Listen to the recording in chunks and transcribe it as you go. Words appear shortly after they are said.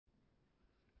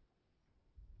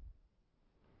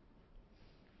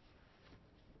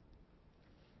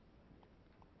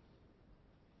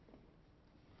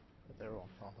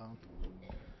don't fall down.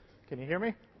 Can you hear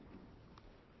me?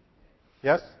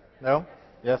 Yes? No?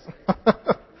 Yes?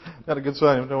 Not a good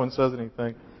sign if no one says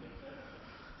anything.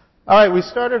 All right, we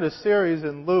started a series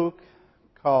in Luke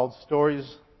called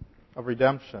Stories of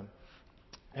Redemption.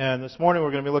 And this morning we're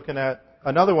going to be looking at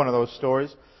another one of those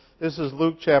stories. This is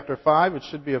Luke chapter 5. It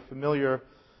should be a familiar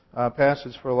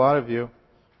passage for a lot of you.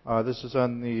 This is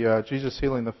on the Jesus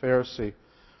healing the Pharisee.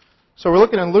 So we're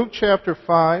looking in Luke chapter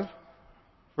 5,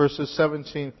 verses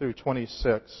 17 through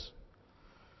 26.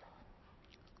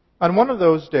 On one of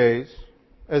those days,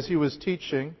 as he was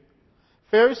teaching,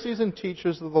 Pharisees and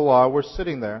teachers of the law were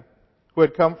sitting there, who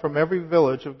had come from every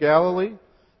village of Galilee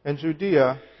and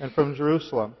Judea and from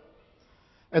Jerusalem.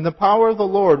 And the power of the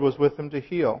Lord was with him to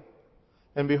heal.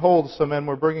 And behold, some men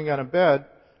were bringing on a bed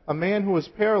a man who was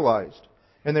paralyzed,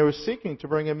 and they were seeking to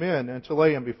bring him in and to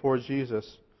lay him before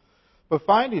Jesus. But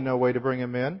finding no way to bring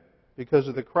him in, because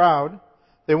of the crowd,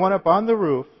 they went up on the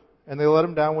roof, and they let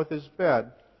him down with his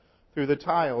bed through the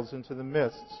tiles into the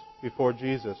midst before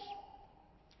Jesus.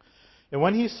 And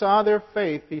when he saw their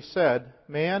faith, he said,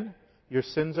 "Man, your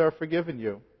sins are forgiven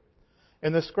you."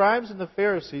 And the scribes and the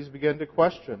Pharisees began to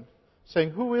question,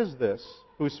 saying, "Who is this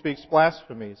who speaks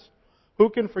blasphemies? Who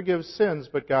can forgive sins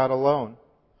but God alone?"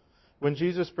 When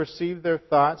Jesus perceived their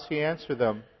thoughts, he answered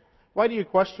them, "Why do you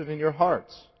question in your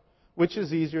hearts? Which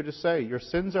is easier to say, 'Your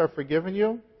sins are forgiven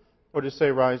you,' or to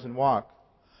say, 'Rise and walk'?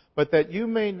 But that you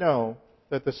may know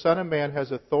that the Son of Man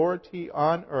has authority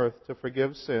on earth to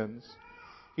forgive sins,"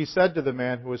 he said to the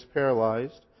man who was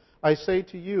paralyzed, "I say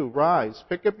to you, rise,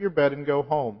 pick up your bed and go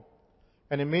home."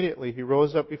 And immediately he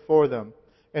rose up before them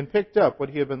and picked up what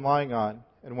he had been lying on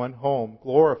and went home,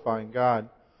 glorifying God.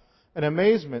 And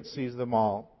amazement seized them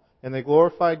all, and they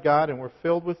glorified God and were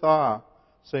filled with awe,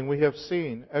 saying, "We have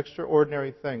seen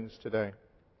extraordinary things today."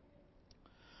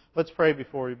 Let's pray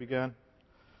before we begin.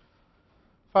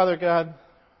 Father God,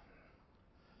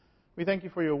 we thank you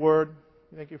for your word.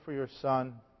 We thank you for your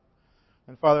Son.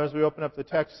 And Father, as we open up the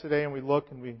text today and we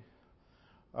look and we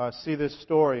see this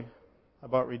story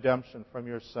about redemption from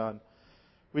your Son,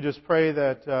 we just pray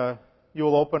that you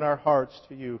will open our hearts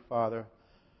to you, Father,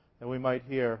 that we might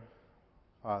hear,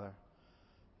 Father.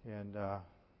 And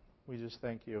we just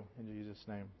thank you in Jesus'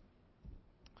 name.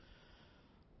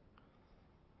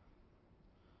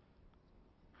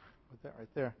 Put that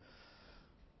right there.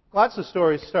 Lots of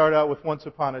stories start out with once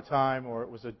upon a time, or it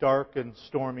was a dark and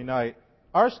stormy night.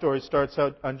 Our story starts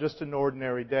out on just an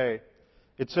ordinary day.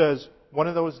 It says, one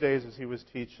of those days as he was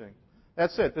teaching.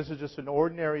 That's it. This is just an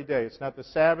ordinary day. It's not the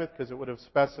Sabbath, because it would have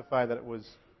specified that it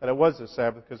was the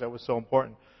Sabbath, because that was so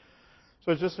important.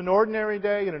 So it's just an ordinary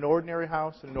day in an ordinary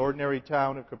house in an ordinary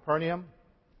town of Capernaum.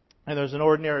 And there's an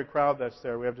ordinary crowd that's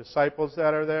there. We have disciples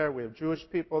that are there. We have Jewish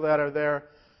people that are there.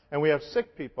 And we have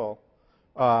sick people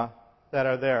that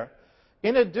are there.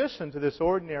 In addition to this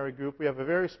ordinary group, we have a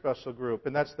very special group,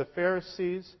 and that's the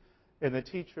Pharisees and the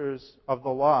teachers of the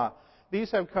law.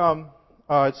 These have come,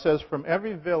 it says, from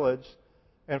every village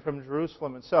and from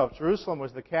Jerusalem itself. Jerusalem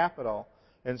was the capital.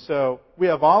 And so we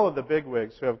have all of the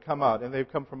bigwigs who have come out, and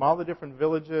they've come from all the different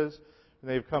villages, and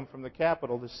they've come from the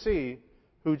capital to see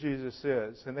who Jesus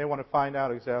is. And they want to find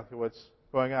out exactly what's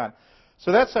going on.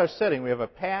 So that's our setting. We have a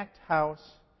packed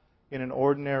house in an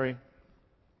ordinary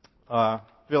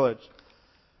village.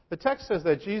 The text says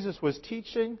that Jesus was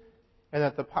teaching and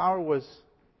that the power was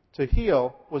to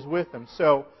heal was with him.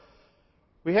 So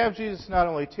we have Jesus not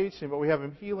only teaching, but we have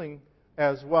him healing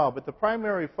as well. But the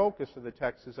primary focus of the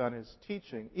text is on his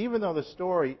teaching. Even though the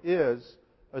story is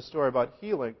a story about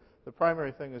healing, the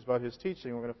primary thing is about his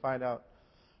teaching. We're going to find out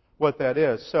what that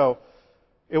is. So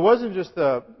it wasn't just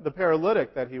the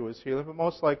paralytic that he was healing, but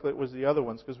most likely it was the other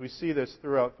ones, because we see this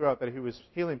throughout that he was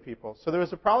healing people. So there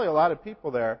was probably a lot of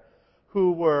people there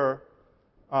who were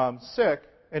sick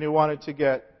and who wanted to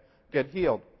get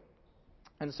healed.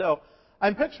 And so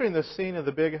I'm picturing the scene of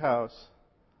the big house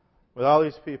with all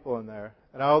these people in there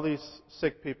and all these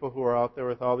sick people who are out there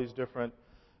with all these different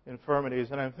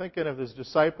infirmities. And I'm thinking of his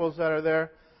disciples that are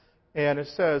there, and it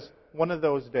says, one of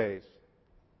those days.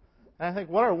 And I think,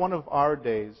 what are one of our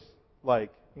days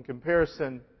like in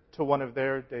comparison to one of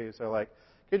their days are like?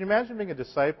 Can you imagine being a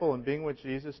disciple and being with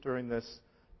Jesus during this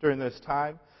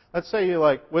time? Let's say you're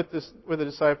like with a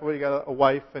disciple, you got a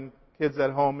wife and kids at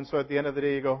home, and so at the end of the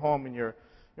day you go home and your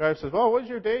wife says, "Well, what was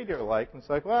your day here like?" And it's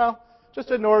like, "Well,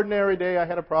 just an ordinary day. I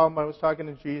had a problem. I was talking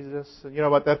to Jesus, and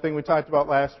about that thing we talked about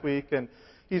last week, and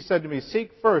he said to me,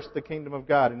 'Seek first the kingdom of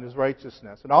God and his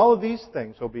righteousness, and all of these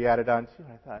things will be added on to you.'"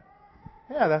 And I thought,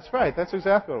 yeah, that's right. That's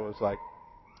exactly what it was like.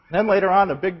 And then later on,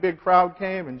 a big crowd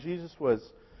came, and Jesus was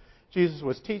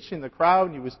teaching the crowd,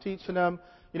 and he was teaching them.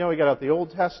 He got out the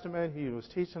Old Testament. He was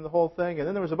teaching the whole thing. And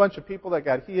then there was a bunch of people that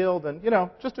got healed. And,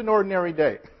 just an ordinary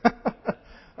day.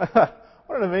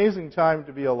 What an amazing time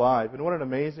to be alive. And what an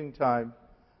amazing time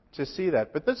to see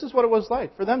that. But this is what it was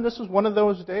like. For them, this was one of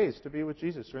those days to be with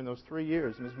Jesus during those 3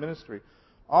 years in His ministry.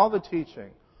 All the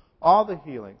teaching, all the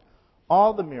healing,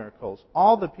 all the miracles,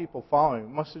 all the people following. It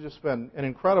must have just been an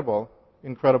incredible,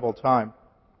 incredible time.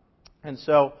 And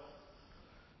so,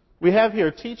 we have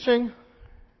here teaching,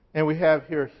 and we have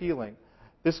here healing.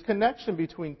 This connection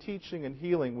between teaching and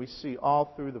healing we see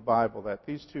all through the Bible, that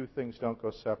these two things don't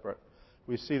go separate.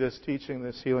 We see this teaching,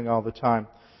 this healing all the time.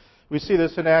 We see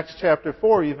this in Acts chapter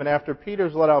 4, even after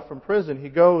Peter's let out from prison. He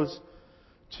goes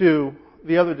to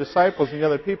the other disciples and the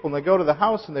other people, and they go to the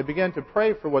house and they begin to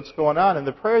pray for what's going on. And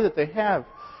the prayer that they have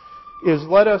is,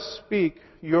 let us speak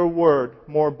your word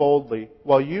more boldly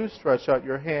while you stretch out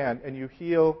your hand and you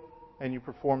heal and you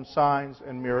perform signs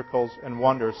and miracles and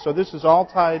wonders. So this is all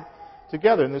tied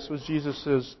together, and this was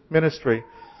Jesus' ministry.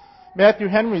 Matthew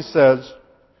Henry says,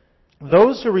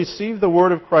 those who receive the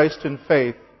word of Christ in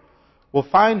faith will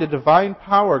find a divine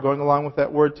power going along with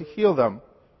that word to heal them.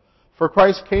 For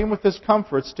Christ came with His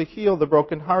comforts to heal the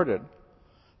brokenhearted.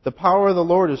 The power of the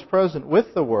Lord is present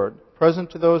with the word,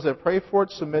 present to those that pray for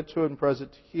it, submit to it, and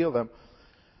present to heal them.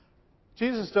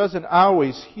 Jesus doesn't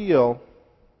always heal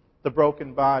the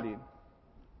broken body.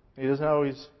 He doesn't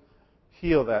always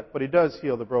heal that, but He does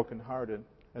heal the brokenhearted.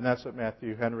 And that's what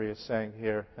Matthew Henry is saying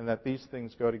here, and that these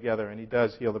things go together, and He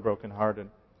does heal the brokenhearted.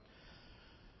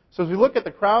 So as we look at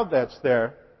the crowd that's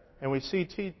there, and we see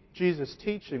Jesus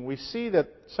teaching, we see that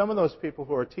some of those people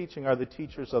who are teaching are the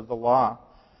teachers of the law.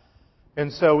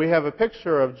 And so we have a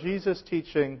picture of Jesus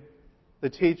teaching the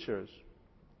teachers.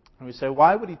 And we say,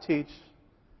 why would He teach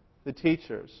the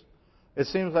teachers? It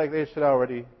seems like they should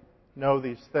already know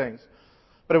these things.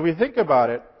 But if we think about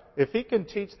it, if He can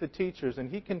teach the teachers and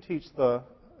He can teach the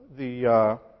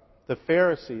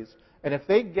Pharisees, and if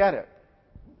they get it,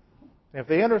 and if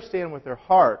they understand with their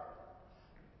heart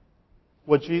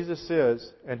what Jesus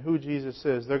is and who Jesus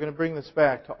is, they're going to bring this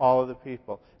back to all of the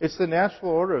people. It's the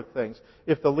natural order of things.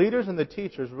 If the leaders and the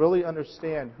teachers really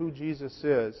understand who Jesus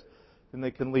is, then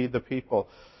they can lead the people.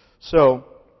 So,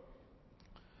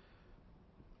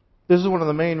 this is one of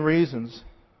the main reasons.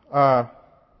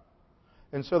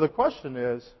 And so the question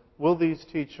is, will these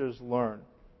teachers learn?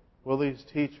 Will these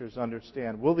teachers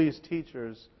understand? Will these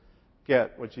teachers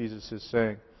get what Jesus is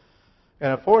saying?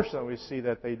 And unfortunately, we see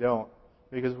that they don't.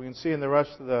 Because we can see in the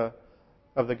rest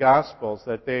of the Gospels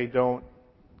that they don't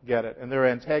get it. And they're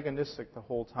antagonistic the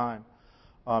whole time.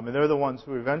 And they're the ones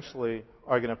who eventually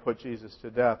are going to put Jesus to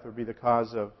death or be the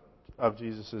cause of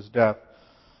Jesus' death.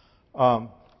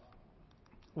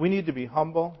 We need to be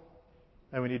humble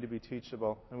and we need to be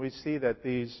teachable. And we see that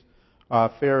these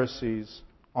Pharisees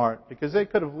aren't. Because they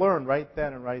could have learned right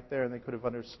then and right there, and they could have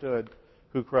understood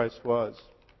who Christ was.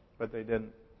 But they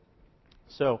didn't.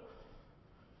 So,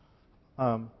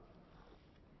 to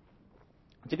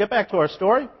get back to our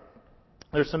story,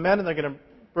 there's some men and they're going to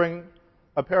bring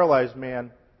a paralyzed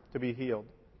man to be healed.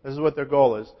 This is what their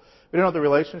goal is. We don't know what the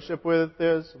relationship with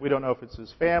is. We don't know if it's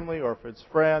his family or if it's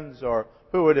friends or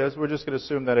who it is. We're just going to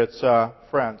assume that it's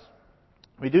friends.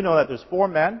 We do know that there's 4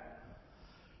 men.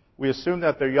 We assume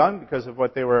that they're young because of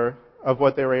what they were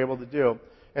able to do.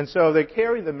 And so they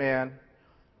carry the man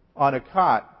on a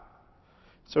cot.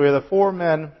 So we have the 4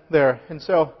 men there. And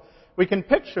so we can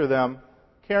picture them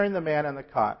carrying the man on the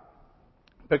cot.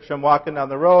 Picture them walking down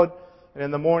the road, and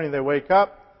in the morning they wake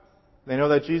up. They know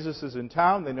that Jesus is in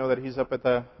town. They know that He's up at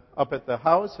the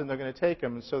house, and they're going to take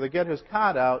Him. And so they get His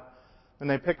cot out, and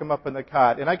they pick Him up in the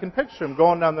cot. And I can picture them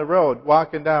going down the road,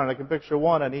 walking down, and I can picture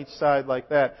one on each side like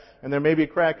that. And they're maybe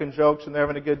cracking jokes, and they're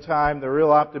having a good time. They're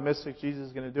real optimistic Jesus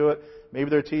is going to do it. Maybe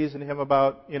they're teasing Him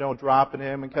about, dropping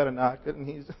Him and kind of knocking, and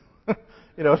He's,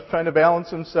 trying to balance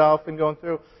Himself and going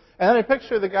through. And then I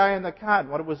picture the guy in the cot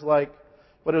and what it was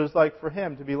like for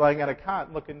him to be lying on a cot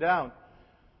and looking down,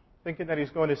 thinking that he's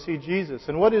going to see Jesus.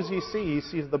 And what does he see? He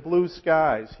sees the blue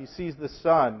skies. He sees the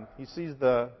sun. He sees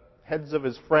the heads of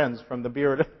his friends from the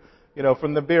beard,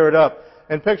 from the beard up.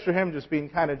 And picture him just being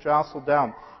kind of jostled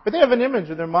down. But they have an image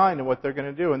in their mind of what they're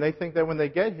going to do. And they think that when they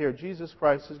get here, Jesus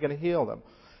Christ is going to heal them.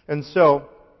 And so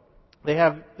they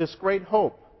have this great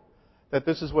hope that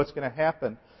this is what's going to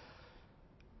happen.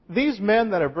 These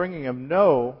men that are bringing Him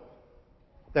know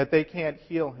that they can't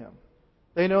heal him.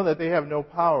 They know that they have no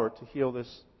power to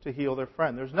heal their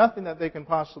friend. There's nothing that they can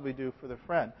possibly do for their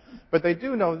friend. But they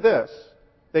do know this.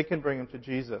 They can bring him to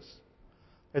Jesus.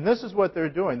 And this is what they're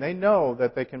doing. They know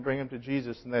that they can bring him to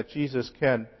Jesus and that Jesus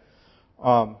can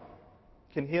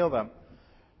heal them.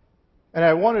 And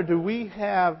I wonder, do we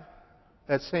have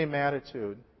that same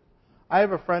attitude. I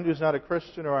have a friend who's not a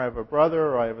Christian, or I have a brother,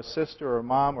 or I have a sister, or a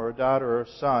mom, or a daughter, or a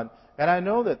son, and I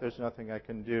know that there's nothing I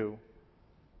can do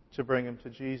to bring them to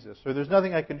Jesus. Or there's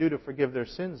nothing I can do to forgive their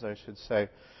sins, I should say.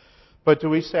 But do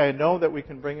we say, I know that we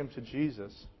can bring them to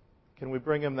Jesus? Can we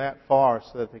bring them that far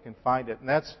so that they can find it? And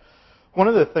that's one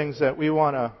of the things that we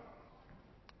want to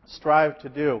strive to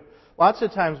do. Lots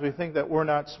of times we think that we're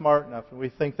not smart enough, and we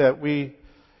think that we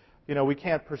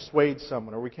can't persuade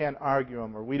someone, or we can't argue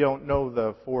them, or we don't know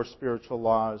the 4 spiritual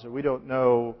laws, or we don't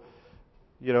know,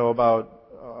 about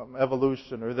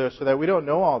evolution or this or that. We don't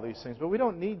know all these things, but we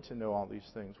don't need to know all these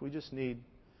things. We just need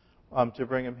to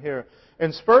bring them here.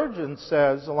 And Spurgeon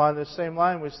says, along the same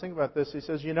line, we think about this, he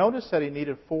says, you notice that he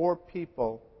needed 4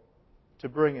 people to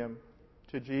bring him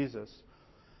to Jesus.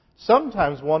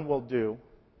 Sometimes one will do,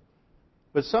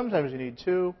 but sometimes you need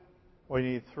 2, or you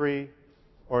need 3,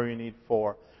 or you need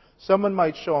 4. Someone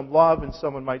might show him love, and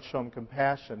someone might show him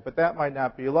compassion, but that might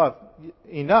not be love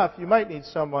enough. You might need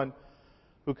someone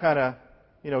who kind of,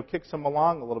 kicks him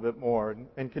along a little bit more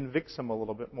and convicts him a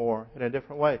little bit more in a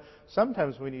different way.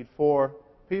 Sometimes we need 4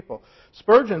 people.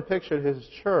 Spurgeon pictured his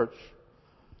church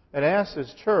and asked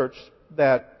his church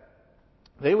that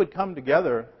they would come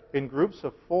together in groups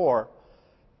of 4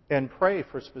 and pray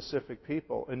for specific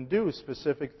people and do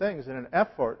specific things in an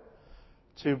effort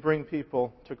to bring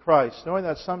people to Christ, knowing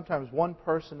that sometimes one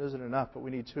person isn't enough, but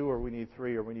we need 2, or we need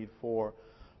 3, or we need 4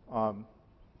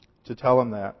 to tell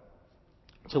them that,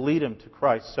 to lead him to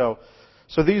Christ. So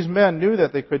these men knew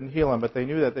that they couldn't heal him, but they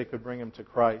knew that they could bring him to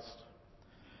Christ.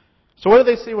 So what do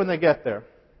they see when they get there?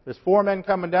 There's 4 men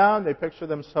coming down. They picture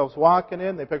themselves walking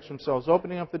in. They picture themselves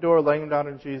opening up the door, laying them down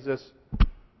on Jesus,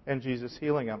 and Jesus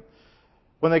healing them.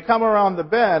 When they come around the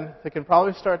bend, they can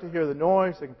probably start to hear the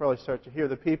noise. They can probably start to hear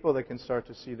the people. They can start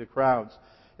to see the crowds.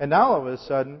 And now all of a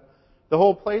sudden, the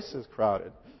whole place is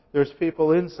crowded. There's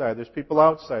people inside. There's people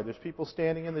outside. There's people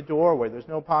standing in the doorway. There's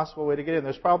no possible way to get in.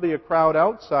 There's probably a crowd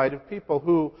outside of people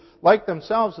who, like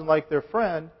themselves and like their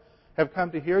friend, have come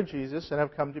to hear Jesus and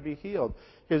have come to be healed.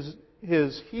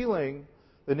 His healing,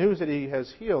 the news that he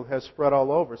has healed, has spread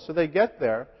all over. So they get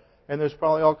there, and there's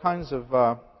probably all kinds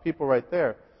of people right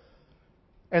there.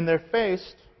 And they're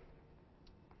faced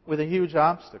with a huge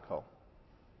obstacle.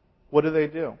 What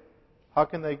do? How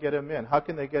can they get him in? How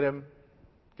can they get him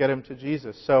to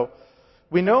Jesus? So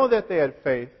we know that they had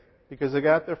faith because they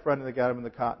got their friend and they got him in the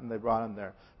cot and they brought him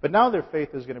there. But now their faith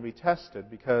is going to be tested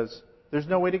because there's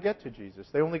no way to get to Jesus.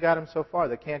 They only got him so far.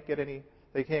 They can't get any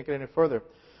further.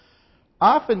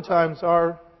 Oftentimes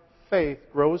our faith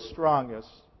grows strongest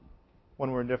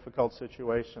when we're in difficult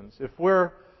situations. If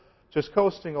we're just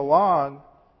coasting along,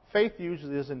 faith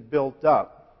usually isn't built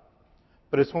up.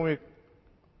 But it's when we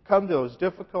come to those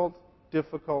difficult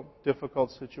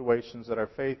situations that our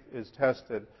faith is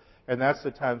tested. And that's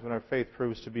the times when our faith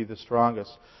proves to be the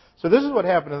strongest. So this is what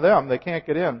happened to them. They can't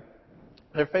get in.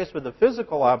 They're faced with a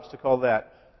physical obstacle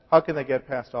that how can they get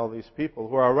past all these people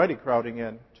who are already crowding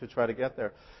in to try to get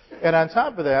there? And on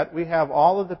top of that, we have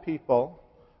all of the people,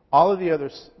 all of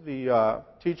the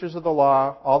teachers of the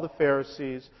law, all the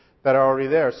Pharisees, that are already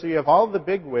there. So you have all the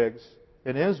bigwigs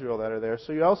in Israel that are there.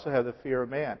 So you also have the fear of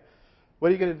man. What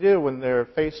are you going to do when they're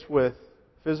faced with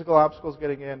physical obstacles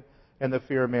getting in and the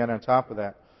fear of man on top of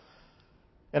that?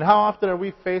 And how often are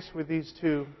we faced with these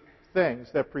 2 things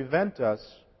that prevent us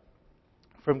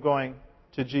from going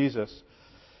to Jesus?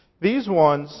 These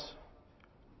ones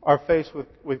are faced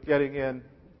with getting in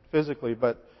physically,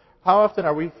 but how often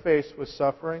are we faced with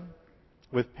suffering,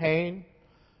 with pain,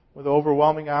 with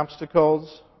overwhelming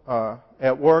obstacles,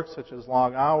 at work, such as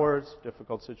long hours,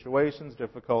 difficult situations,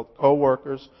 difficult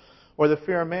co-workers, or the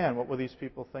fear of man? What will these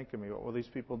people think of me? What will these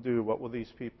people do? What will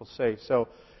these people say? So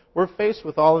we're faced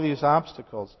with all of these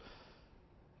obstacles.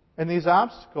 And these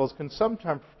obstacles can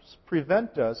sometimes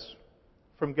prevent us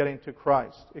from getting to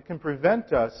Christ. It can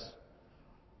prevent us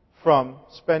from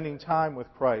spending time with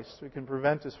Christ. It can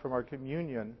prevent us from our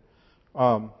communion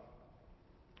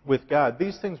with God.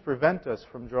 These things prevent us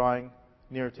from drawing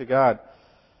near to God.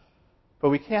 But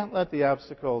we can't let the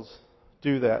obstacles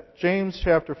do that. James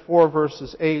chapter 4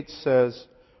 verses 8 says,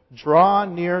 "Draw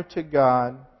near to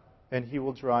God, and He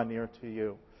will draw near to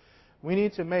you." We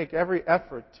need to make every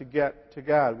effort to get to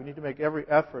God. We need to make every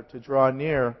effort to draw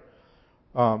near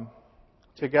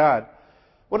to God.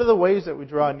 What are the ways that we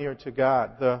draw near to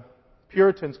God? The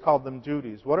Puritans called them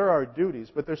duties. What are our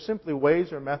duties? But they're simply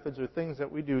ways or methods or things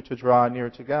that we do to draw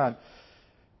near to God.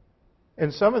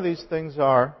 And some of these things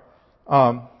are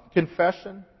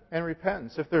confession and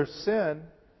repentance. If there's sin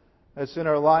that's in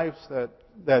our lives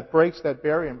that breaks that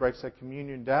barrier and breaks that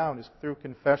communion down, it's through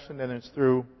confession and it's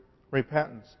through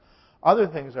repentance. Other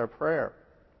things are prayer,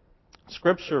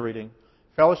 scripture reading,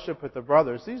 fellowship with the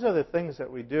brothers. These are the things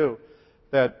that we do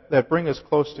that bring us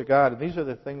close to God. And these are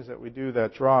the things that we do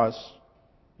that draw us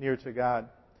near to God.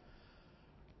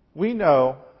 We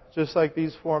know, just like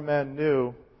these four men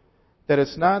knew, that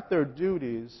it's not their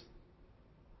duties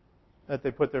that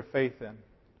they put their faith in,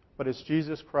 but it's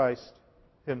Jesus Christ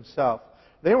Himself.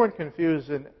 They weren't confused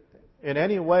in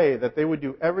any way that they would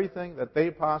do everything that they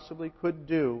possibly could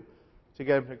do to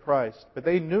get them to Christ. But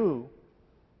they knew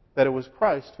that it was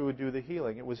Christ who would do the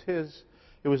healing. It was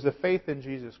the faith in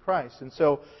Jesus Christ. And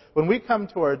so when we come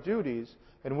to our duties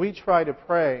and we try to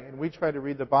pray and we try to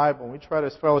read the Bible and we try to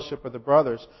fellowship with the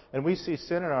brothers and we see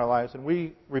sin in our lives and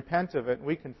we repent of it and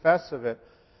we confess of it,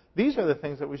 these are the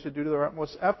things that we should do to our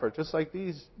utmost effort, just like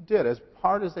these did, as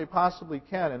hard as they possibly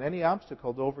can, and any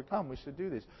obstacle to overcome, we should do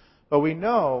these. But we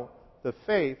know the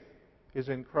faith is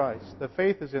in Christ. The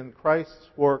faith is in Christ's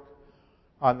work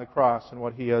on the cross and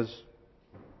what He has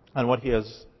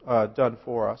done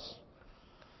for us.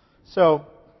 So,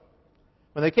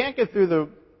 when they can't get through the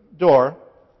door,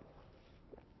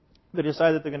 they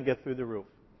decide that they're going to get through the roof.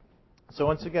 So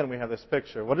once again, we have this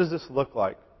picture. What does this look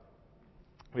like?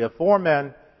 We have four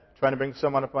men trying to bring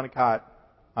someone up on a cot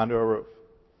onto a roof.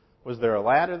 Was there a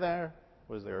ladder there?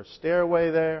 Was there a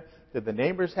stairway there? Did the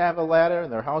neighbors have a ladder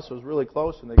and their house was really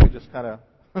close and they could just kind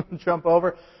of jump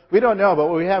over? We don't know, but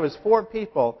what we have is four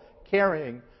people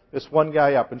carrying this one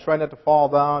guy up and trying not to fall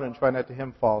down and trying not to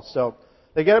him fall. So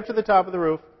they get up to the top of the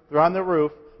roof. They're on the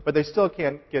roof, but they still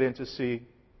can't get in to see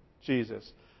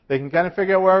Jesus. They can kind of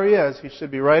figure out where He is. He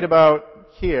should be right about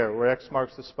here, where X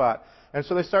marks the spot. And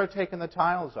so they start taking the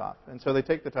tiles off. And so they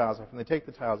take the tiles off, and they take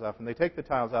the tiles off, and they take the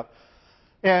tiles off.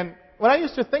 And when I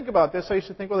used to think about this, I used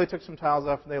to think, well, they took some tiles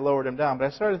off and they lowered him down. But I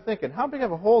started thinking, how big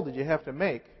of a hole did you have to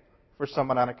make for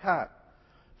someone on a cot?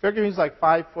 Figure he's like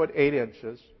 5 foot 8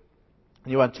 inches.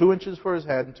 And you want 2 inches for his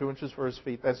head and 2 inches for his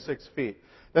feet. That's 6 feet.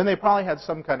 Then they probably had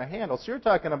some kind of handle. So you're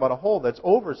talking about a hole that's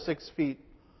over 6 feet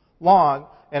long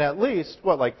and at least,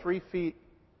 like 3 feet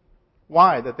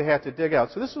wide that they had to dig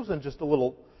out. So this wasn't just a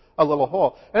little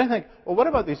hole. And I think, well, what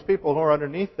about these people who are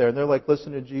underneath there? And they're like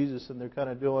listening to Jesus and they're kind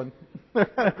of doing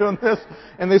this.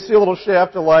 And they see a little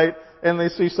shaft of light and they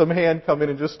see some hand come in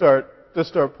and just start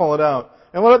pulling out.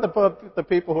 And what about the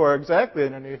people who are exactly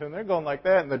underneath and they're going like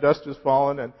that and the dust is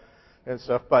falling and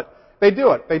stuff. But they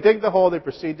do it. They dig the hole. They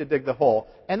proceed to dig the hole.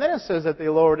 And then it says that they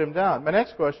lowered him down. My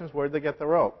next question is, where did they get the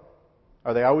rope?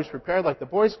 Are they always prepared like the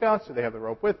Boy Scouts? Do they have the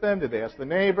rope with them? Did they ask the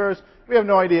neighbors? We have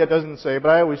no idea. It doesn't say. But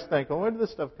I always think, well, where did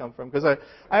this stuff come from? Because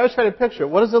I always try to picture,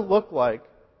 what does it look like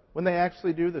when they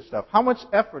actually do this stuff? How much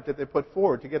effort did they put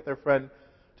forward to get their friend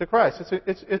to Christ?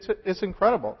 It's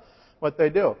incredible what they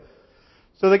do.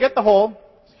 So they get the hole.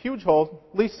 It's a huge hole,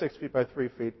 at least 6 feet by 3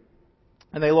 feet.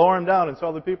 And they lower him down, and so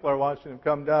all the people are watching him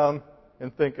come down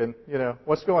and thinking,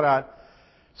 what's going on?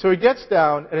 So he gets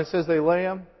down, and it says they lay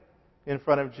him in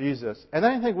front of Jesus. And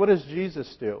then I think, what does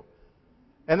Jesus do?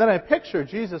 And then I picture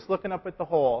Jesus looking up at the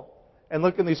hole and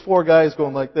looking at these four guys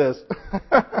going like this,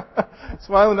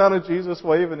 smiling down at Jesus,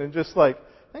 waving, and just like,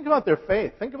 think about their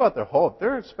faith. Think about their hope.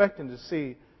 They're expecting to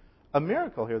see a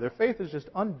miracle here. Their faith is just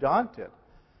undaunted.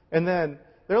 And then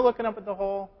they're looking up at the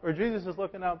hole, or Jesus is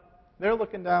looking up. They're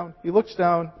looking down. He looks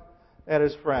down at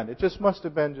his friend. It just must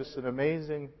have been just an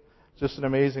amazing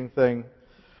thing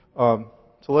to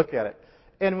look at it.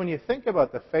 And when you think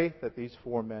about the faith that these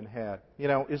four men had,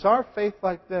 is our faith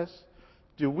like this?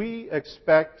 Do we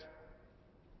expect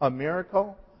a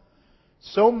miracle?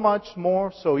 So much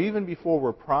more, so even before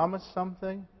we're promised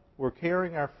something, we're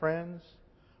carrying our friends,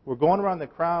 we're going around the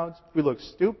crowds, we look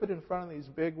stupid in front of these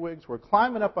bigwigs, we're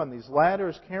climbing up on these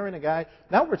ladders, carrying a guy.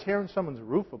 Now we're tearing someone's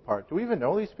roof apart. Do we even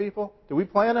know these people? Do we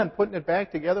plan on putting it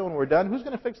back together when we're done? Who's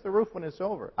going to fix the roof when it's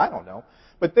over? I don't know.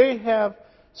 But they have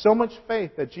so much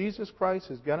faith that Jesus Christ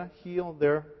is going to heal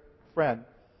their friend,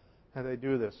 and they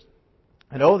do this.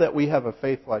 And oh, that we have a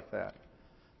faith like that.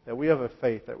 That we have a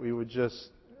faith that we would just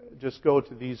go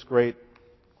to these great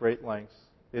lengths.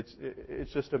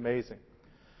 It's just amazing.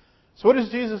 So what is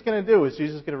Jesus going to do? Is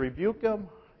Jesus going to rebuke them?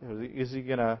 Is He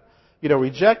going to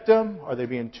reject them? Are they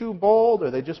being too bold?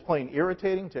 Are they just plain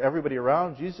irritating to everybody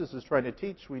around? Jesus is trying to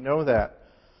teach. We know that.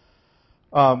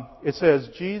 It says,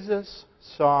 Jesus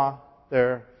saw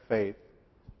their faith.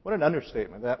 What an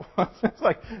understatement that was. It's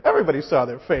like everybody saw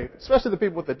their faith, especially the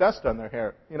people with the dust on their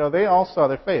hair. They all saw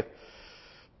their faith.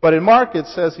 But in Mark it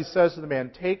says, He says to the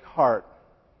man, take heart.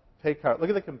 Take heart. Look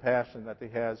at the compassion that He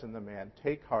has in the man.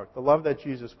 Take heart. The love that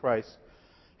Jesus Christ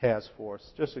has for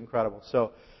us. Just incredible.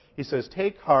 So He says,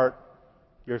 take heart.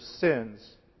 Your sins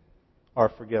are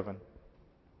forgiven.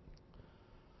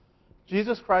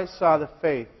 Jesus Christ saw the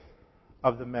faith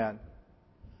of the men.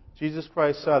 Jesus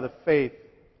Christ saw the faith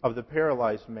of the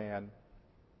paralyzed man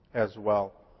as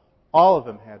well. All of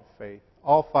them had faith.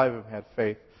 All five of them had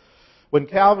faith. When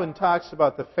Calvin talks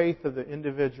about the faith of the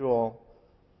individual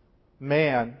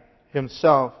man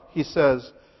himself, he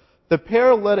says, the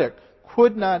paralytic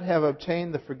could not have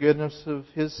obtained the forgiveness of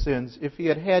his sins if he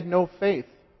had had no faith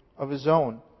of his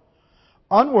own.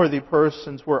 Unworthy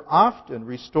persons were often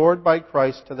restored by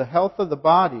Christ to the health of the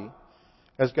body,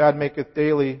 as God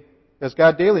daily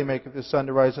maketh his sun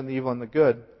to rise on the evil and the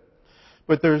good.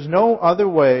 But there is no other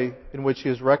way in which he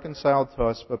is reconciled to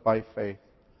us but by faith.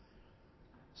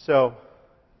 So,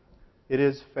 it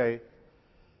is faith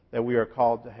that we are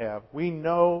called to have. We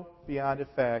know beyond a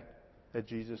fact that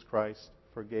Jesus Christ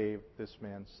forgave this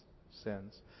man's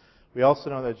sins. We also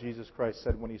know that Jesus Christ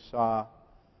said when he saw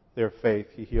their faith,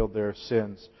 he healed their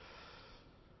sins.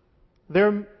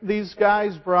 These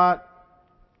guys brought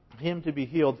him to be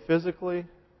healed physically,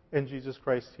 and Jesus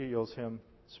Christ heals him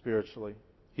spiritually.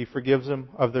 He forgives them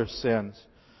of their sins.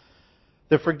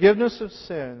 The forgiveness of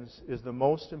sins is the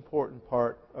most important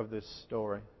part of this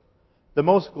story. The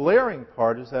most glaring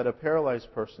part is that a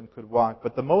paralyzed person could walk,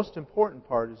 but the most important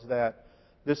part is that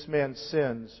this man's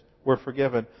sins were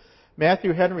forgiven.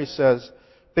 Matthew Henry says,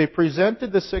 they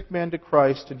presented the sick man to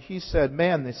Christ, and he said,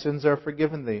 man, thy sins are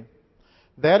forgiven thee.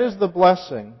 That is the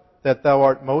blessing that thou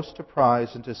art most to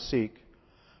prize and to seek.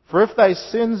 For if thy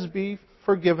sins be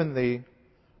forgiven thee,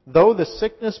 though the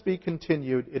sickness be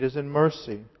continued, it is in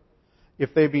mercy.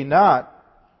 If they be not,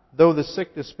 though the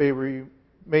sickness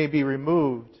may be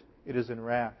removed, it is in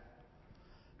wrath.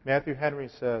 Matthew Henry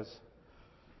says,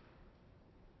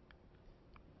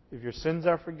 if your sins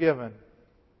are forgiven,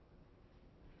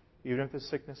 even if the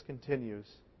sickness continues,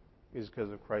 it is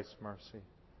because of Christ's mercy.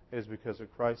 It is because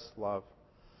of Christ's love.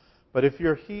 But if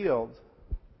you're healed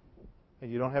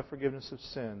and you don't have forgiveness of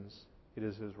sins, it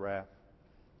is His wrath.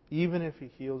 Even if He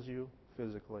heals you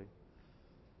physically,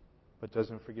 but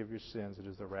doesn't forgive your sins, it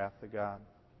is the wrath of God.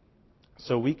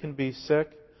 So we can be sick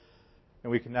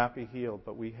and we cannot be healed,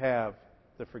 but we have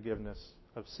the forgiveness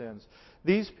of sins.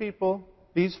 These people,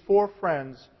 these four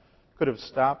friends, could have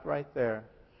stopped right there,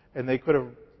 and they could have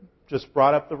just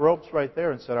brought up the ropes right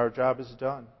there and said, our job is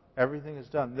done. Everything is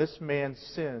done. This man's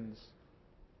sins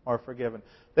are forgiven.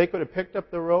 They could have picked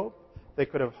up the rope, they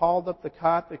could have hauled up the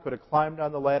cot, they could have climbed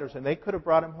on the ladders, and they could have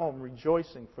brought him home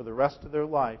rejoicing for the rest of their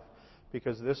life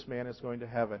because this man is going to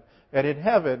heaven. And in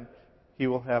heaven, he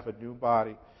will have a new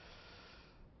body.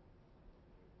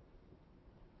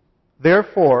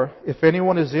 Therefore, if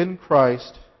anyone is in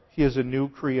Christ, he is a new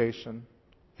creation.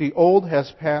 The old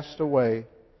has passed away,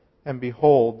 and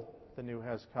behold, the new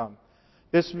has come.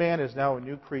 This man is now a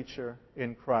new creature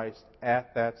in Christ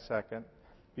at that second.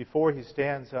 Before he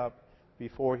stands up,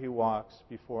 before he walks,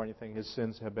 before anything, his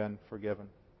sins have been forgiven.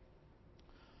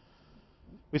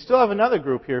 We still have another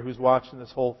group here who's watching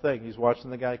this whole thing. He's watching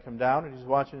the guy come down, and he's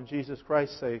watching Jesus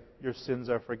Christ say, your sins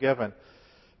are forgiven.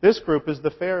 This group is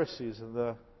the Pharisees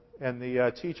and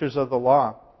the teachers of the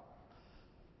law.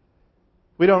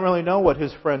 We don't really know what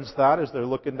his friends thought as they're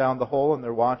looking down the hole and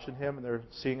they're watching him and they're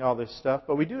seeing all this stuff.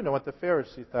 But we do know what the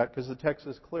Pharisees thought because the text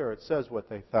is clear. It says what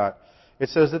they thought. It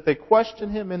says that they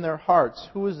questioned him in their hearts.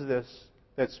 Who is this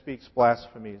that speaks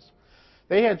blasphemies?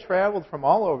 They had traveled from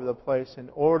all over the place in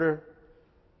order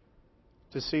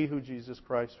to see who Jesus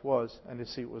Christ was and to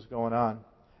see what was going on.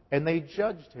 And they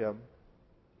judged him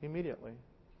immediately.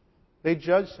 They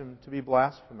judged him to be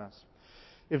blasphemous.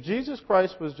 If Jesus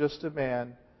Christ was just a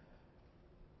man,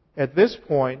 at this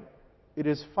point, it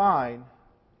is fine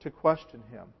to question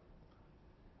him.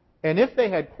 And if they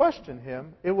had questioned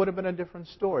him, it would have been a different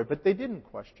story. But they didn't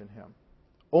question him.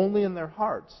 Only in their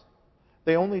hearts.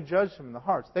 They only judged him in the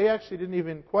hearts. They actually didn't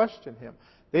even question him.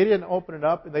 They didn't open it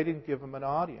up and they didn't give him an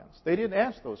audience. They didn't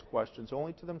ask those questions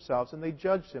only to themselves, and they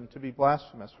judged him to be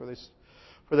blasphemous.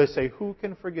 For they say, who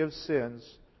can forgive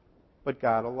sins but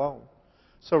God alone?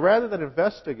 So rather than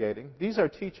investigating, these are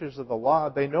teachers of the law.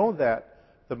 They know that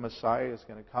the Messiah is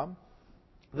going to come.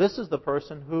 This is the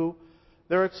person who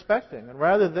they're expecting. And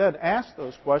rather than ask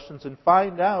those questions and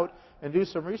find out and do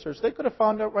some research, they could have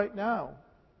found out right now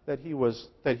that he was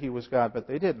God, but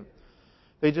they didn't.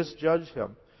 They just judged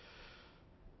him.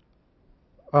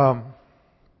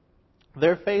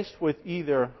 They're faced with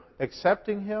either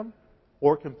accepting him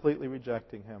or completely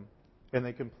rejecting him. And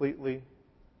they completely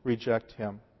reject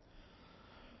him.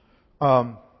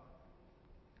 The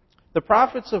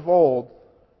prophets of old,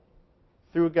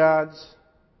 through God's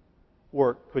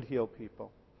work, could heal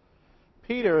people.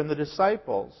 Peter and the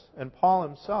disciples, and Paul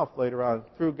himself later on,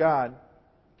 through God,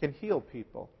 can heal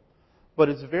people. But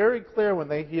it's very clear when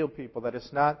they heal people that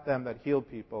it's not them that heal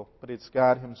people, but it's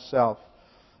God Himself.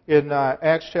 In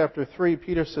Acts chapter 3,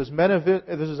 Peter says,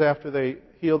 this is after they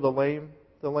healed the lame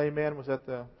man was at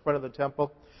the front of the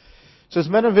temple. It says,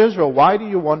 "Men of Israel, why do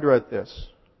you wonder at this?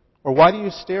 Or why do you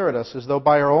stare at us as though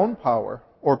by our own power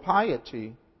or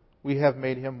piety we have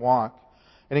made him walk?"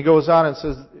 And he goes on and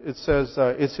says,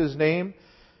 it's His name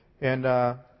and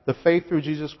the faith through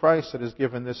Jesus Christ that has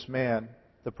given this man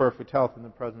the perfect health in the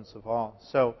presence of all.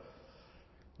 So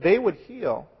they would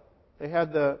heal. They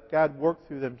had God work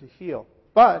through them to heal.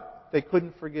 But they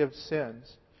couldn't forgive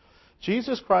sins.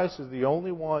 Jesus Christ is the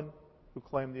only one who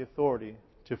claimed the authority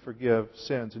to forgive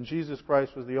sins. And Jesus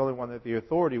Christ was the only one that the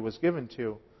authority was given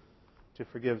to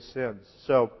forgive sins.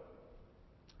 So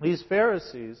these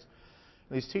Pharisees,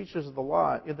 these teachers of the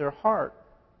law, in their heart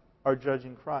are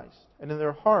judging Christ. And in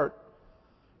their heart,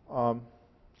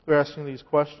 they're asking these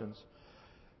questions.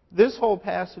 This whole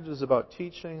passage is about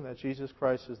teaching that Jesus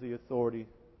Christ is the authority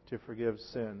to forgive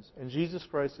sins. And Jesus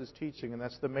Christ is teaching, and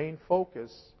that's the main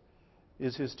focus,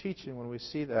 is His teaching when we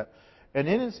see that. And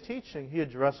in His teaching, He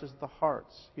addresses the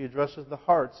hearts. He addresses the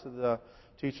hearts of the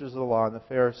teachers of the law and the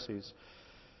Pharisees.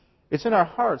 It's in our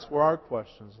hearts where our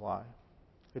questions lie.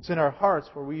 It's in our hearts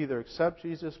where we either accept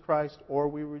Jesus Christ or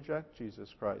we reject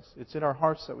Jesus Christ. It's in our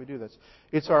hearts that we do this.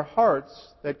 It's our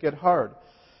hearts that get hard.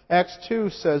 Acts 2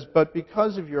 says, "But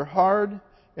because of your hard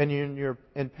and in your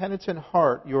impenitent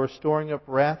heart, you are storing up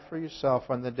wrath for yourself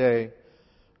on the day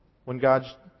when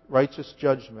God's righteous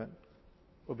judgment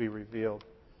will be revealed."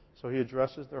 So He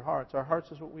addresses their hearts. Our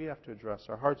hearts is what we have to address.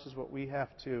 Our hearts is what we have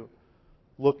to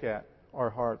look at, our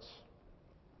hearts.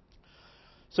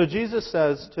 So Jesus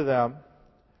says to them,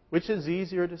 which is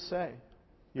easier to say,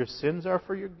 your sins are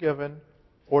forgiven,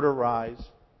 or to rise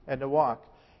and to walk?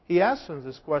 He asks them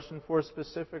this question for a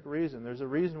specific reason. There's a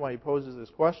reason why He poses this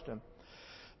question.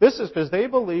 This is because they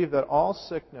believe that all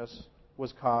sickness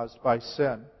was caused by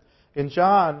sin. In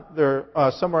John,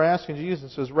 some are asking Jesus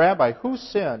and says, "Rabbi, who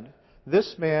sinned,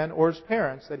 this man or his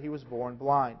parents, that he was born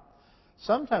blind?"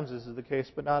 Sometimes this is the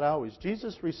case, but not always.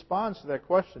 Jesus responds to that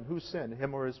question, who sinned,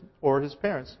 him or his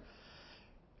parents?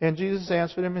 And Jesus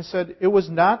answered him and said, "It was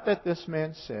not that this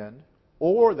man sinned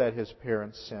or that his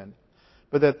parents sinned,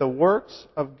 but that the works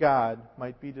of God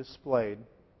might be displayed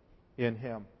in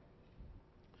him."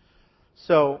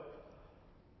 So,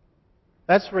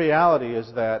 that's reality,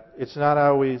 is that it's not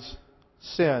always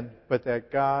sin, but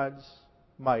that God's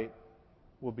might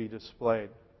will be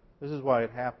displayed. This is why it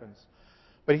happens.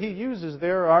 But He uses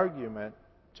their argument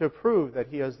to prove that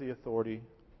He has the authority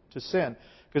to sin.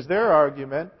 Because their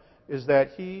argument is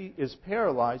that He is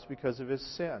paralyzed because of His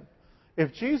sin.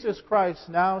 If Jesus Christ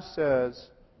now says,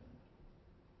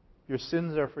 your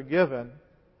sins are forgiven,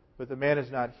 but the man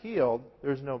is not healed,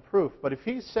 there's no proof. But if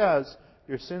He says,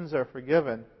 your sins are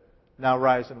forgiven, now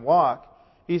rise and walk,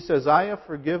 He says, I have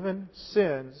forgiven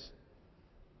sins,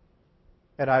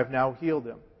 and I have now healed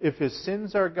him. If his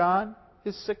sins are gone,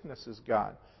 his sickness is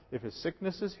gone. If his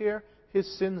sickness is here,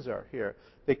 his sins are here.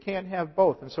 They can't have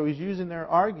both. And so He's using their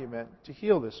argument to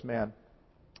heal this man.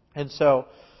 And so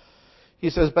He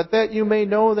says, "But that you may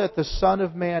know that the Son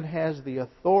of Man has the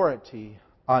authority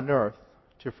on earth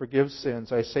to forgive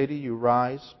sins, I say to you,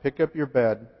 rise, pick up your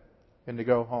bed, and to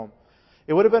go home."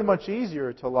 It would have been much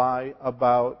easier to lie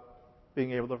about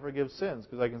being able to forgive sins,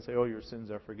 because I can say, oh, your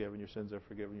sins are forgiven, your sins are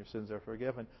forgiven, your sins are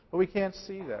forgiven. But we can't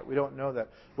see that. We don't know that.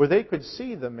 Where they could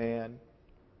see the man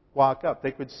walk up.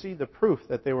 They could see the proof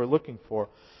that they were looking for.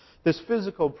 This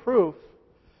physical proof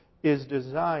is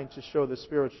designed to show the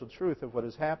spiritual truth of what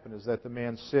has happened, is that the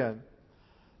man's sin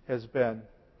has been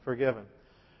forgiven.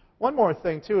 One more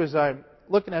thing, too, is I'm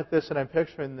looking at this and I'm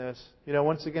picturing this.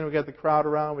 Once again, we got the crowd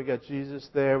around. We got Jesus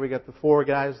there. We got the four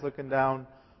guys looking down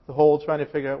the hole trying to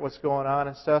figure out what's going on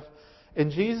and stuff.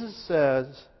 And Jesus says,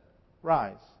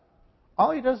 rise.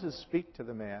 All He does is speak to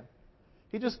the man.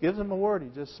 He just gives him a word. He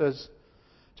just says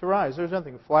to rise. There's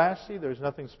nothing flashy. There's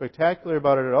nothing spectacular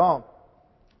about it at all,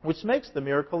 which makes the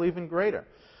miracle even greater.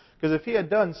 Because if He had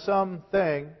done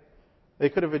something, they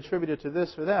could have attributed to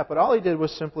this or that. But all He did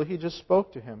was simply, He just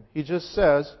spoke to him. He just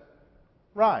says,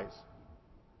 rise.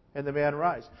 And the man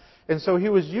rise. And so He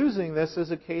was using this as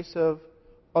a case of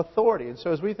authority. And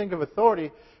so as we think of authority,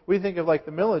 we think of like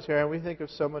the military, and we think of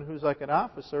someone who's like an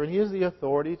officer, and he has the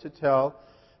authority to tell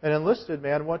an enlisted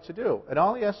man what to do. And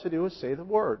all he has to do is say the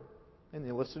word. And the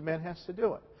enlisted man has to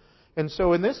do it. And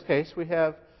so in this case, we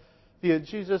have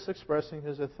Jesus expressing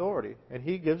His authority. And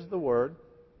He gives the word,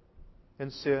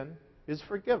 and sin is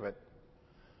forgiven.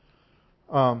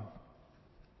 The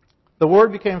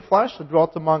Word became flesh and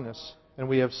dwelt among us, and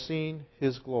we have seen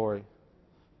His glory.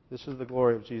 This is the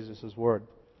glory of Jesus' Word.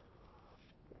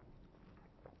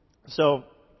 So,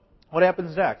 what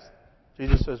happens next?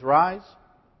 Jesus says, rise,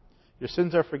 your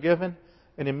sins are forgiven,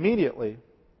 and immediately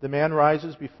the man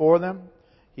rises before them.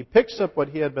 He picks up what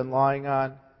he had been lying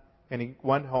on, and he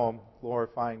went home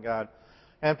glorifying God.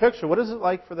 And picture, what is it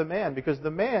like for the man? Because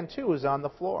the man, too, is on the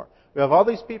floor. We have all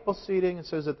these people seating. It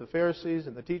says that the Pharisees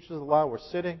and the teachers of the law were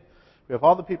sitting. We have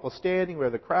all the people standing. We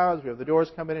have the crowds. We have the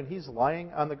doors coming in. He's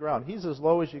lying on the ground. He's as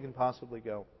low as you can possibly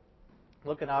go.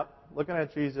 Looking up, looking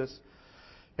at Jesus.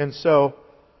 And so,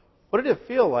 what did it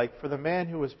feel like for the man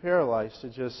who was paralyzed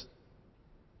to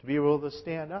be able to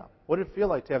stand up? What did it feel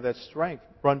like to have that strength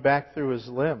run back through his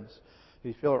limbs?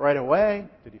 Did he feel it right away?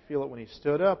 Did he feel it when he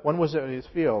stood up? When was it in his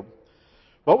field?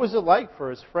 What was it like for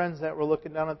his friends that were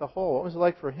looking down at the hole? What was it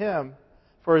like for him,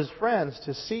 for his friends,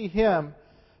 to see him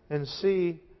and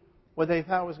see what they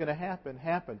thought was going to happen,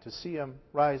 to see him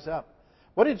rise up?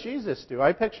 What did Jesus do?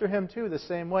 I picture him too the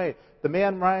same way. The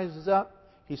man rises up,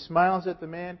 he smiles at the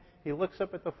man, he looks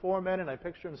up at the four men, and I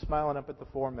picture him smiling up at the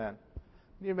four men.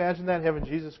 Can you imagine that, having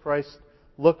Jesus Christ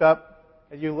look up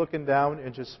at you looking down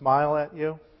and just smile at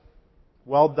you?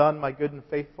 Well done, my good and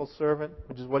faithful servant,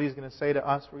 which is what he's going to say to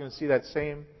us. We're going to see that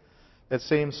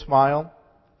same smile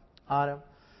on him.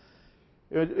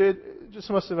 It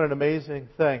just must have been an amazing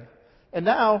thing. And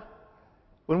now,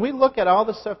 when we look at all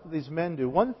the stuff that these men do,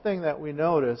 one thing that we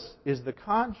notice is the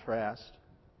contrast.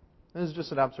 This is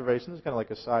just an observation. This is kind of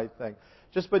like a side thing.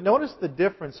 But notice the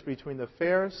difference between the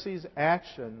Pharisees'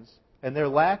 actions and their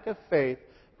lack of faith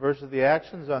versus the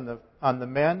actions on the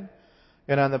men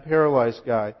and on the paralyzed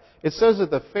guy. It says that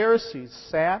the Pharisees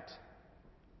sat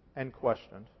and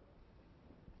questioned.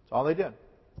 That's all they did.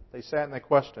 They sat and they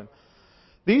questioned.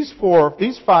 These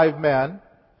five men,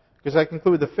 because I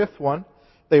conclude the fifth one,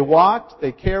 they walked,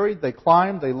 they carried, they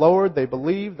climbed, they lowered, they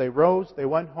believed, they rose, they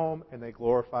went home, and they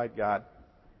glorified God.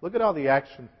 Look at all the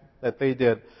action that they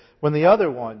did when the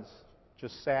other ones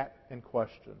just sat and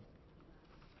questioned.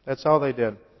 That's all they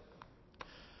did.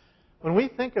 When we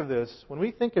think of this, when we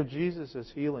think of Jesus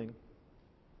as healing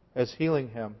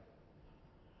him,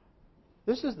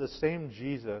 this is the same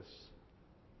Jesus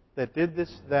that did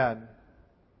this then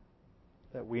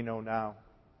that we know now.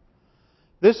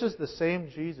 This is the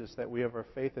same Jesus that we have our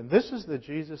faith in. This is the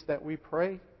Jesus that we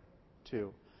pray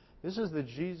to. This is the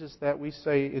Jesus that we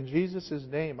say, in Jesus'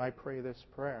 name I pray this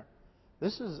prayer.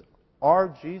 This is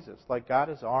our Jesus, like God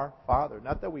is our Father.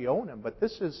 Not that we own Him, but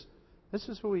this is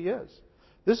who He is.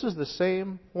 This is the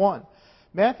same one.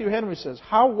 Matthew Henry says,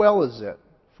 how well is it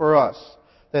for us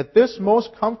that this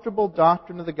most comfortable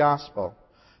doctrine of the gospel,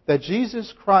 that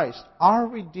Jesus Christ, our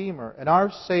Redeemer and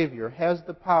our Savior, has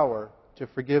the power to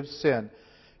forgive sin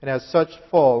and has such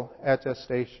full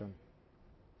attestation.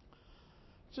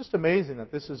 It's just amazing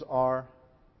that this is our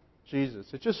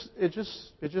Jesus. It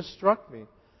just struck me.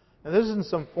 And this isn't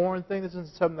some foreign thing. This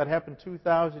isn't something that happened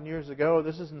 2,000 years ago.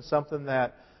 This isn't something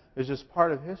that is just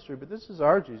part of history. But this is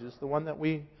our Jesus, the one that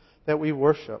we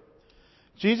worship.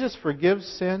 Jesus forgives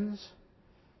sins.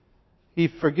 He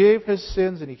forgave His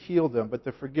sins and He healed them. But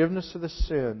the forgiveness of the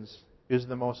sins is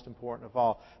the most important of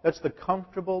all. That's the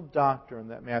comfortable doctrine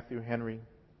that Matthew Henry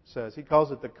says. He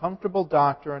calls it the comfortable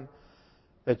doctrine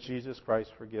that Jesus Christ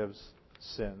forgives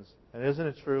sins. And isn't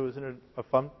it true? Isn't it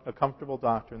a comfortable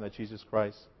doctrine that Jesus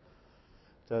Christ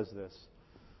does this?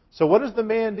 So what does the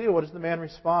man do? What does the man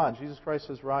respond? Jesus Christ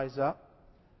says, rise up.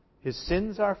 His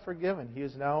sins are forgiven. He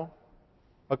is now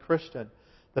a Christian.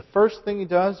 The first thing he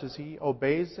does is he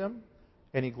obeys Him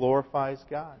and he glorifies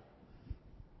God.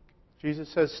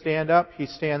 Jesus says, stand up. He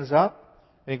stands up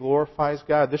and he glorifies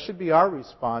God. This should be our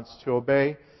response, to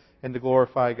obey and to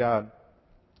glorify God.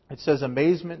 It says,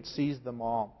 amazement seized them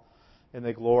all, and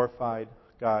they glorified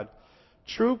God.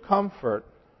 True comfort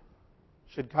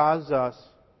should cause us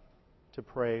to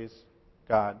praise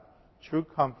God. True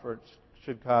comfort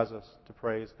should cause us to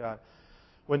praise God.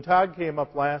 When Todd came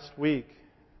up last week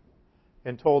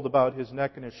and told about his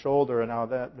neck and his shoulder and how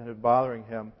that had been bothering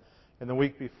him, and the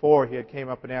week before he had came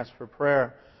up and asked for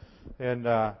prayer, and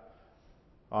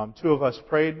two of us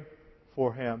prayed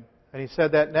for him. And he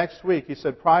said that next week, he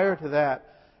said prior to that,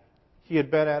 he had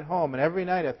been at home, and every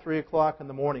night at 3 o'clock in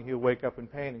the morning he would wake up in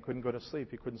pain and couldn't go to sleep.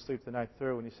 He couldn't sleep the night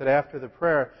through. And he said after the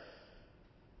prayer,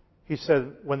 he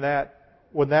said when that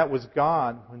was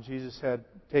gone, when Jesus had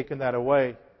taken that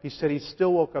away, he said he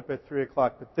still woke up at 3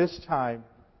 o'clock, but this time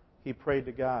he prayed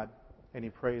to God and he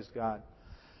praised God.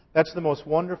 That's the most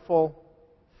wonderful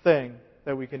thing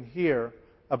that we can hear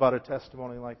about a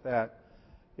testimony like that,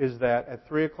 is that at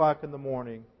 3 o'clock in the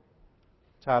morning,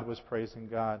 Todd was praising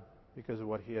God because of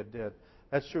what he had did.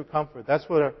 That's true comfort. That's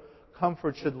what our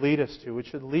comfort should lead us to. It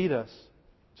should lead us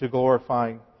to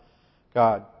glorifying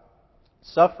God.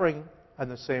 Suffering at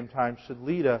the same time should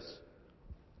lead us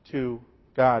to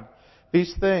God.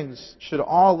 These things should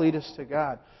all lead us to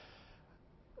God.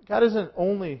 God isn't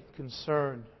only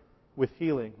concerned with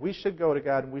healing. We should go to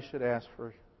God and we should ask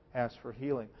for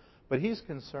healing. But He's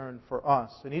concerned for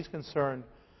us, and He's concerned,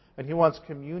 and He wants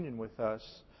communion with us.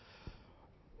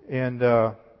 And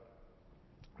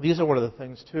these are one of the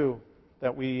things too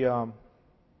that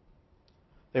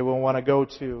they will want to go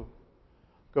to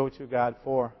God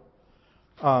for.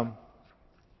 God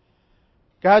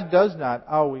does not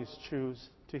always choose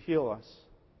to heal us.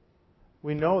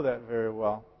 We know that very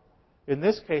well. In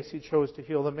this case, He chose to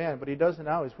heal the man, but He doesn't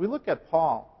always. We look at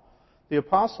Paul, the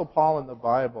Apostle Paul in the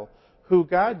Bible, who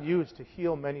God used to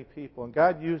heal many people, and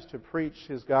God used to preach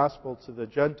His gospel to the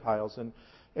Gentiles,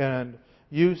 and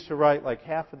used to write like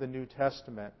half of the New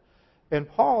Testament. And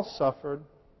Paul suffered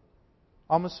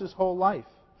almost his whole life.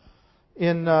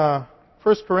 In 1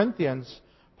 Corinthians,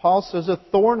 Paul says, "A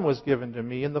thorn was given to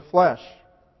me in the flesh,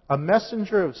 a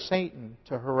messenger of Satan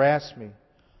to harass me,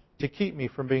 to keep me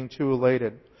from being too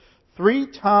elated. 3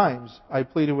 times I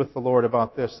pleaded with the Lord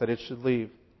about this, that it should leave.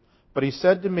 But He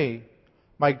said to me,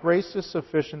 'My grace is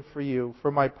sufficient for you,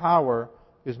 for my power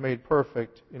is made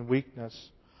perfect in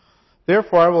weakness.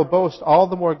 Therefore I will boast all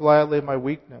the more gladly of my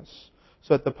weakness,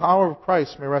 so that the power of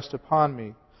Christ may rest upon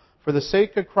me. For the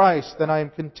sake of Christ, then I am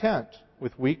content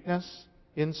with weakness,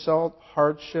 insult,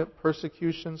 hardship,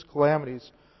 persecutions,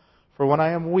 calamities. For when I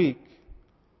am weak,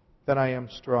 then I am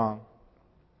strong.'"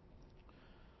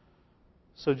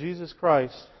 So Jesus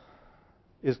Christ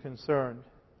is concerned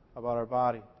about our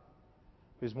body.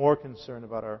 He's more concerned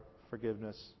about our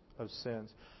forgiveness of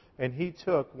sins. And He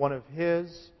took one of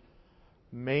His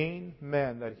main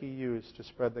men that He used to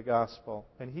spread the gospel,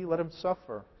 and He let Him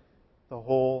suffer the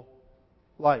whole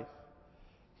life.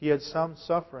 He had some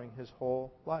suffering His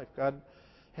whole life. God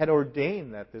had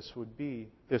ordained that this would be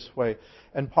this way.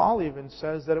 And Paul even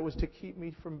says that it was to keep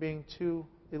me from being too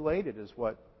elated, is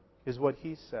what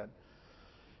he said.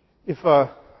 If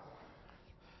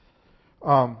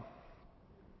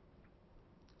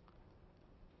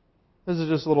this is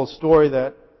just a little story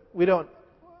that we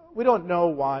don't know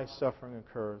why suffering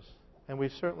occurs, and we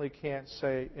certainly can't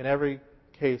say in every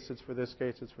case it's for this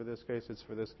case, it's for this case, it's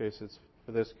for this case, it's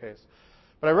for this case.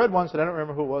 But I read once, and I don't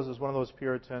remember who it was. It was one of those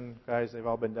Puritan guys. They've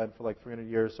all been dead for like 300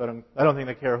 years, so I don't think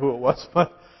they care who it was.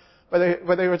 But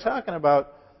they were talking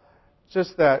about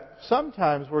just that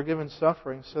sometimes we're given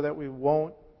suffering so that we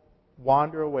won't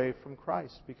wander away from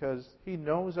Christ, because He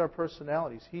knows our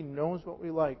personalities. He knows what we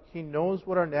like. He knows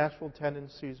what our natural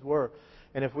tendencies were.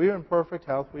 And if we were in perfect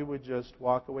health, we would just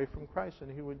walk away from Christ,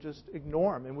 and He would just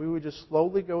ignore Him, and we would just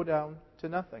slowly go down to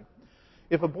nothing.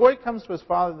 If a boy comes to his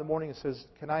father in the morning and says,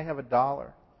 "Can I have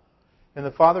 $1?" and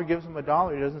the father gives him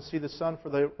 $1, he doesn't see the son for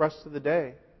the rest of the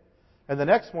day. And the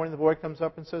next morning the boy comes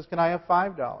up and says, "Can I have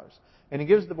 $5?" and he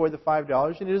gives the boy the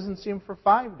 $5, and he doesn't see him for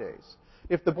 5 days.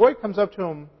 If the boy comes up to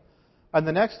him on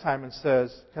the next time and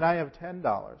says, "Can I have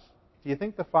 $10?" do you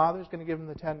think the father's going to give him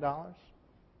the $10?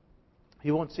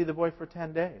 He won't see the boy for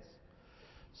 10 days.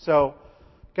 So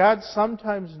God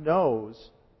sometimes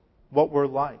knows what we're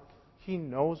like. He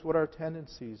knows what our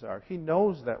tendencies are. He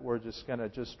knows that we're just going to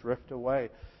drift away.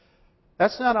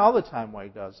 That's not all the time why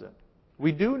He does it.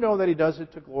 We do know that He does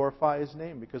it to glorify His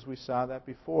name, because we saw that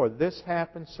before. This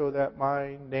happened so that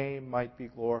my name might be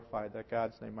glorified, that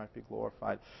God's name might be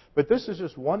glorified. But this is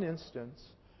just one instance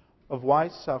of why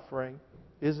suffering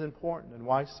is important and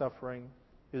why suffering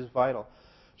is vital.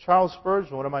 Charles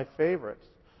Spurgeon, one of my favorites,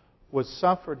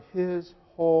 suffered his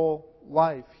whole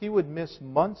life. He would miss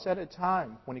months at a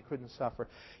time when he couldn't suffer.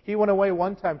 He went away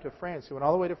one time to France. He went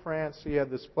all the way to France. He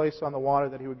had this place on the water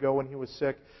that he would go when he was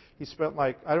sick. He spent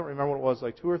I don't remember what it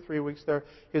was, 2 or 3 weeks there.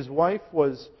 His wife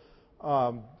was,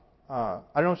 I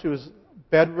don't know if she was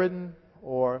bedridden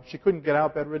or she couldn't get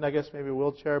out, bedridden, I guess maybe a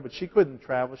wheelchair, but she couldn't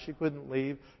travel. She couldn't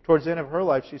leave. Towards the end of her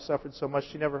life, she suffered so much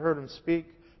she never heard him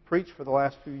preach for the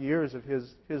last few years of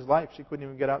his life. She couldn't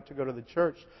even get out to go to the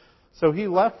church. So he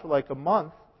left for a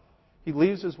month. He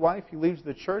leaves his wife. He leaves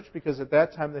the church, because at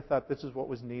that time they thought this is what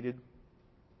was needed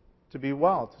to be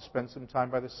well, to spend some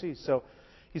time by the sea. So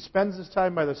he spends his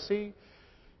time by the sea.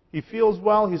 He feels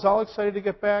well. He's all excited to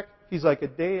get back. He's like a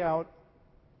day out,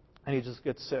 and he just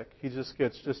gets sick. He just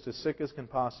gets just as sick as can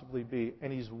possibly be.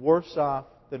 And he's worse off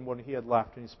than when he had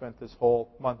left, and he spent this whole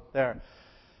month there.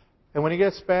 And when he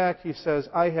gets back, he says,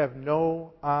 "I have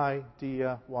no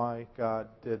idea why God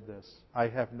did this. I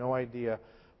have no idea.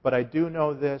 But I do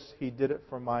know this, He did it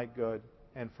for my good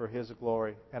and for His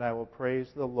glory. And I will praise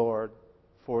the Lord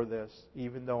for this,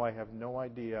 even though I have no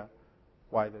idea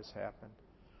why this happened."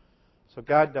 So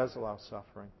God does allow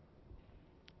suffering.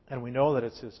 And we know that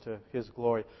it's to His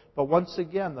glory. But once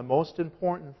again, the most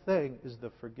important thing is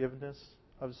the forgiveness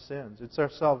of sins. It's our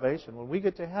salvation. When we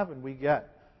get to heaven, we get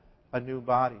a new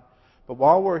body. But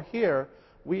while we're here,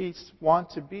 we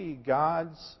want to be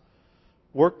God's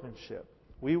workmanship.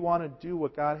 We want to do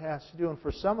what God has to do. And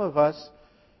for some of us,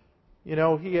 He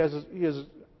has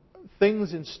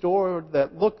things in store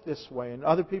that look this way, and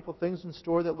other people things in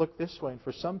store that look this way. And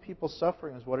for some people,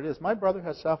 suffering is what it is. My brother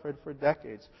has suffered for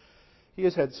decades. He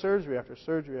has had surgery after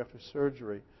surgery after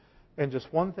surgery, and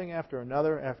just one thing after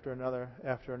another, after another,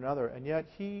 after another. And yet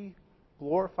he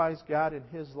glorifies God in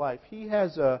his life. He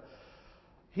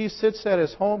sits at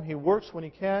his home. He works when he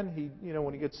can.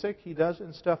 When he gets sick, he does it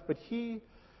and stuff. But he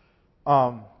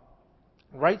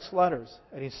writes letters,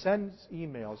 and he sends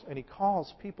emails, and he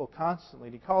calls people constantly.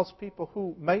 And he calls people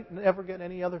who might never get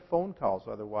any other phone calls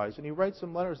otherwise. And he writes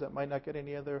them letters that might not get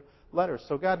any other letters.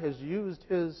 So God has used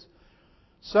his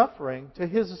suffering to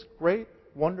His great,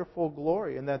 wonderful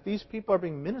glory, and that these people are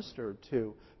being ministered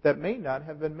to that may not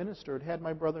have been ministered had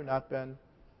my brother not been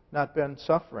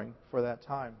suffering for that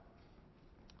time.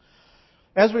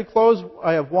 As we close,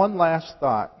 I have one last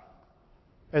thought,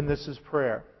 and this is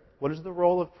prayer. What is the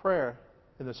role of prayer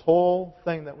in this whole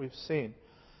thing that we've seen?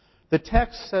 The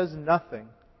text says nothing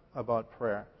about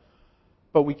prayer,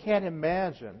 but we can't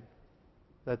imagine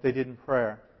that they didn't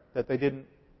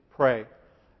pray.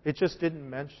 It just didn't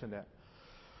mention it.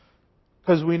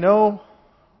 Because we know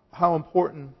how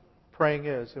important praying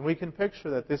is. And we can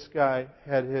picture that this guy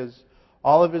had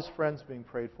all of his friends being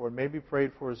prayed for, maybe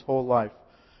prayed for his whole life.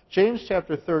 James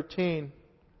chapter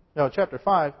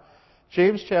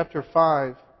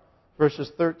 5,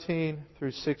 verses 13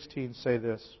 through 16 say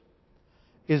this.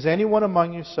 Is anyone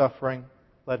among you suffering?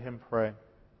 Let him pray.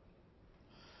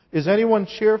 Is anyone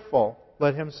cheerful?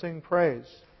 Let him sing praise.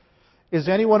 Is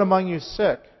anyone among you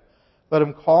sick? Let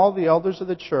him call the elders of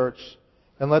the church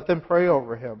and let them pray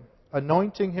over him,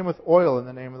 anointing him with oil in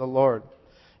the name of the Lord.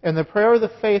 And the prayer of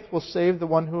the faith will save the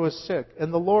one who is sick,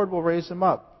 and the Lord will raise him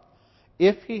up.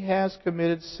 If he has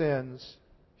committed sins,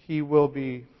 he will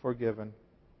be forgiven.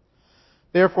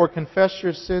 Therefore, confess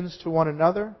your sins to one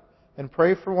another and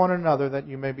pray for one another that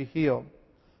you may be healed.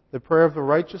 The prayer of the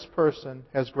righteous person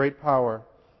has great power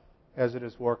as it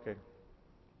is working.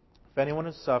 If anyone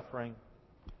is suffering,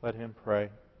 let him pray.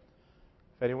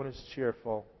 If anyone is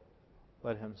cheerful,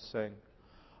 let him sing.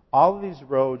 All of these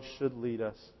roads should lead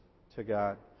us to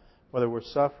God, whether we're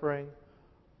suffering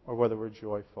or whether we're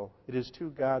joyful. It is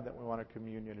to God that we want a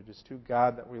communion. It is to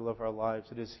God that we live our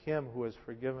lives. It is Him who has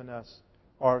forgiven us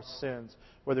our sins.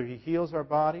 Whether He heals our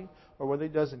body or whether He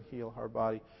doesn't heal our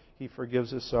body, He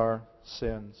forgives us our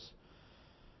sins.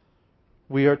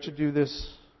 We are to do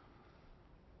this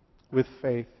with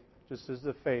faith, just as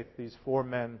the faith these 4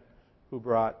 men who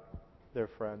brought their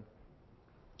friend.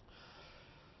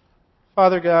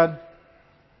 Father God,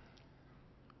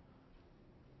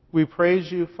 we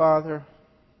praise You, Father,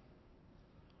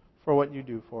 for what You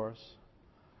do for us.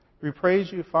 We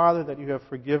praise You, Father, that You have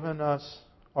forgiven us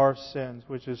our sins,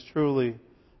 which is truly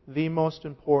the most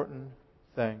important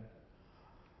thing.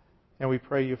 And we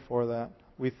pray You for that.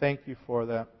 We thank You for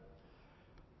that.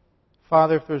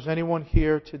 Father, if there's anyone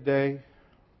here today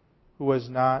who has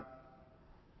not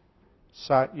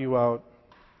sought You out,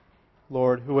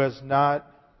 Lord, who has not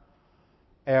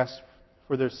asked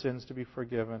for their sins to be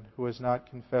forgiven, who has not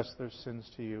confessed their sins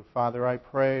to You, Father, I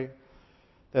pray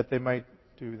that they might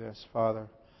do this, Father.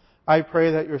 I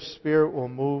pray that Your Spirit will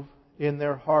move in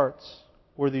their hearts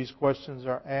where these questions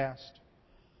are asked,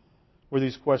 where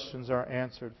these questions are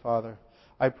answered, Father.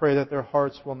 I pray that their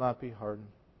hearts will not be hardened.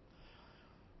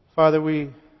 Father, we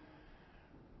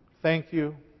thank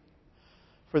You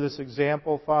for this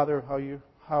example, Father,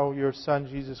 how Your Son,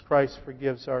 Jesus Christ,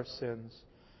 forgives our sins.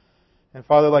 And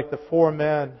Father, like the 4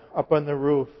 men up on the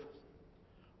roof,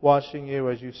 watching You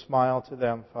as You smile to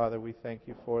them, Father, we thank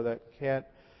You for that. Can't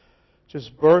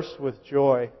just burst with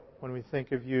joy when we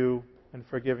think of You and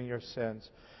forgiving your sins.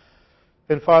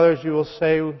 And Father, as You will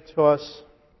say to us,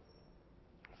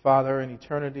 Father, in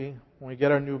eternity, when we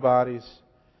get our new bodies,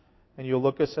 and You'll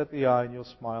look us at the eye and You'll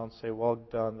smile and say, well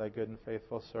done, thy good and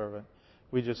faithful servant.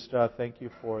 We just thank You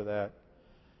for that.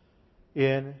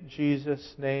 In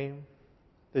Jesus' name,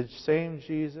 the same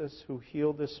Jesus who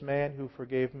healed this man, who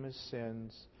forgave him his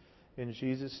sins, in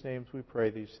Jesus' name we pray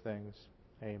these things.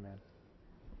 Amen.